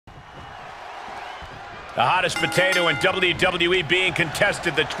The hottest potato in WWE being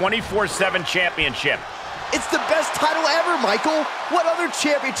contested, the 24/7 championship. It's the best title ever, Michael. What other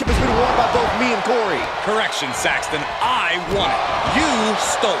championship has been won by both me and Corey? Correction, Saxton. I won it. You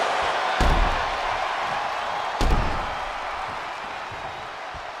stole it.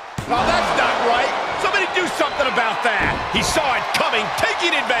 Oh, that's not right. Somebody do something about that. He saw it coming,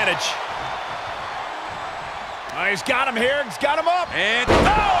 taking advantage. Oh, he's got him here. He's got him up. And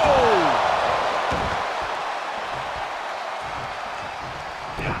oh!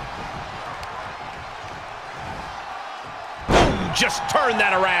 Just turn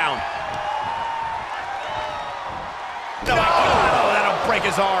that around. No, oh, that'll break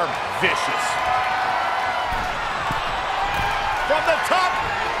his arm. Vicious. From the top.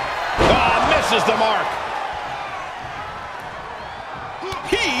 Misses the mark.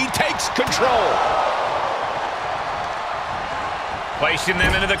 He takes control. Placing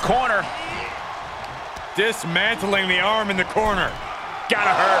them into the corner. dismantling the arm in the corner. Gotta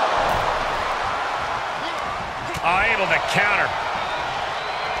hurt. Able to counter.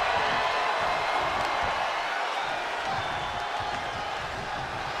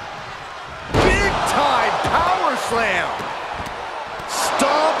 Big time power slam.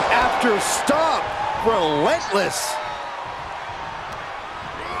 Stomp after stomp. Relentless.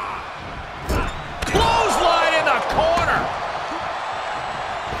 Clothesline in the corner.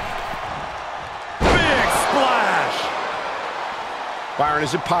 Big splash. Byron,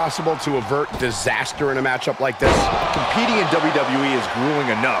 is it possible to avert disaster in a matchup like this? Competing in WWE is grueling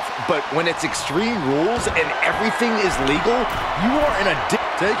enough, but when it's extreme rules and everything is legal, you are in a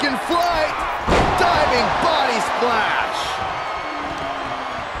taking flight. Diving body splash.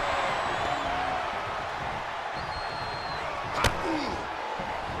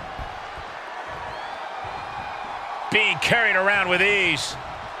 Being carried around with ease.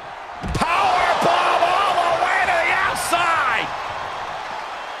 Power bomb all the way to the outside.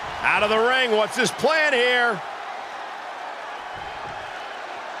 Out of the ring, what's his plan here?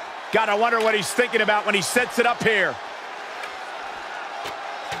 Gotta wonder what he's thinking about when he sets it up here.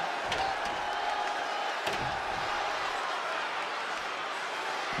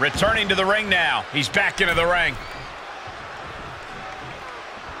 Returning to the ring now. He's back into the ring.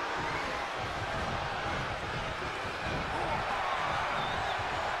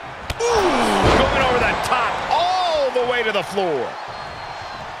 Going over the top, all the way to the floor.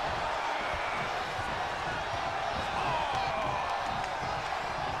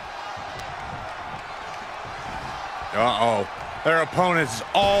 Uh-oh. Their opponent's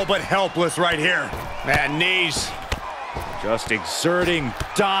all but helpless right here. Man, knees. Just exerting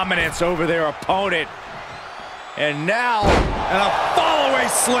dominance over their opponent. And now, And a fall-away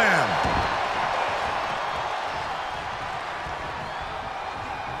slam.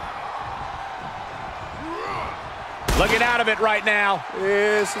 Looking out of it right now.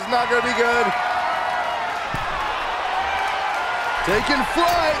 this is not going to be good. Taking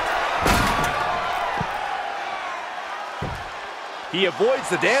flight. He avoids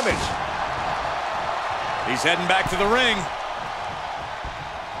the damage. He's heading back to the ring.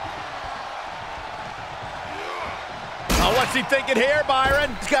 Oh, what's he thinking here,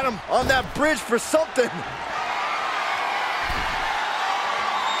 Byron? He's got him on that bridge for something.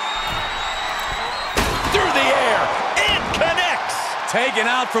 Through the air. It connects. Taken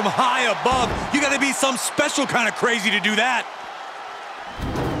out from high above. You gotta be some special kind of crazy to do that.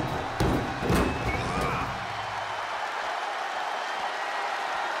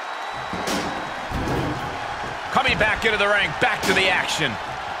 Coming back into the ring, back to the action.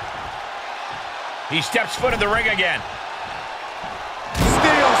 He steps foot in the ring again.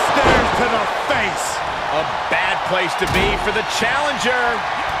 Steel stairs to the face. A bad place to be for the challenger.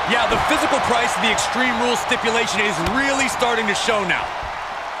 Yeah, the physical price of the Extreme Rules stipulation is really starting to show now.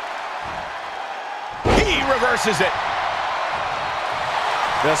 He reverses it.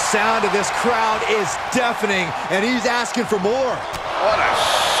 The sound of this crowd is deafening, and he's asking for more. What a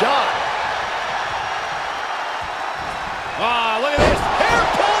shot. Ah, look at this. Hair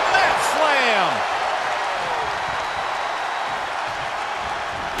pulled mat slam.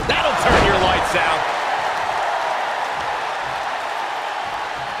 That'll turn your lights out.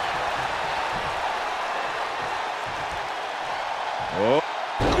 Oh.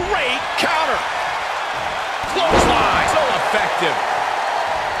 Great counter. Clothesline. So effective.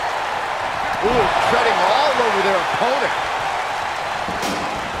 Ooh, treading all over their opponent.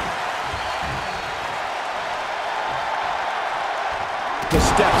 The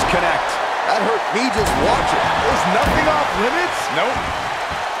steps connect. That hurt me just watching. Is nothing off limits? Nope.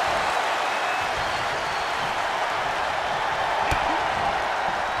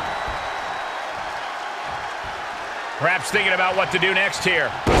 Perhaps thinking about what to do next here.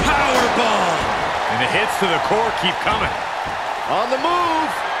 Powerbomb! And the hits to the core keep coming. On the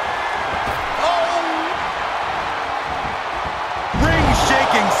move. Oh!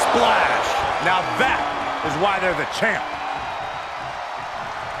 Ring-shaking splash. Now that is why they're the champ.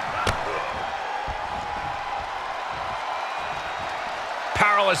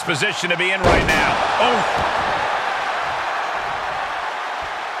 Powerless position to be in right now. Oh!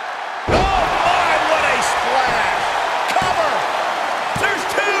 Oh, my, what a splash! Cover! There's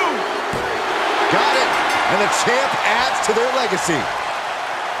two! Got it. And the champ adds to their legacy.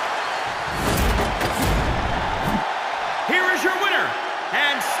 Here is your winner,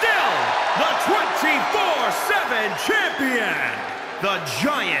 and still the 24/7 champion, the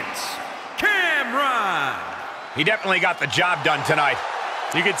Giant, Cameron. He definitely got the job done tonight.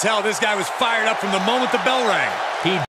 You could tell this guy was fired up from the moment the bell rang. He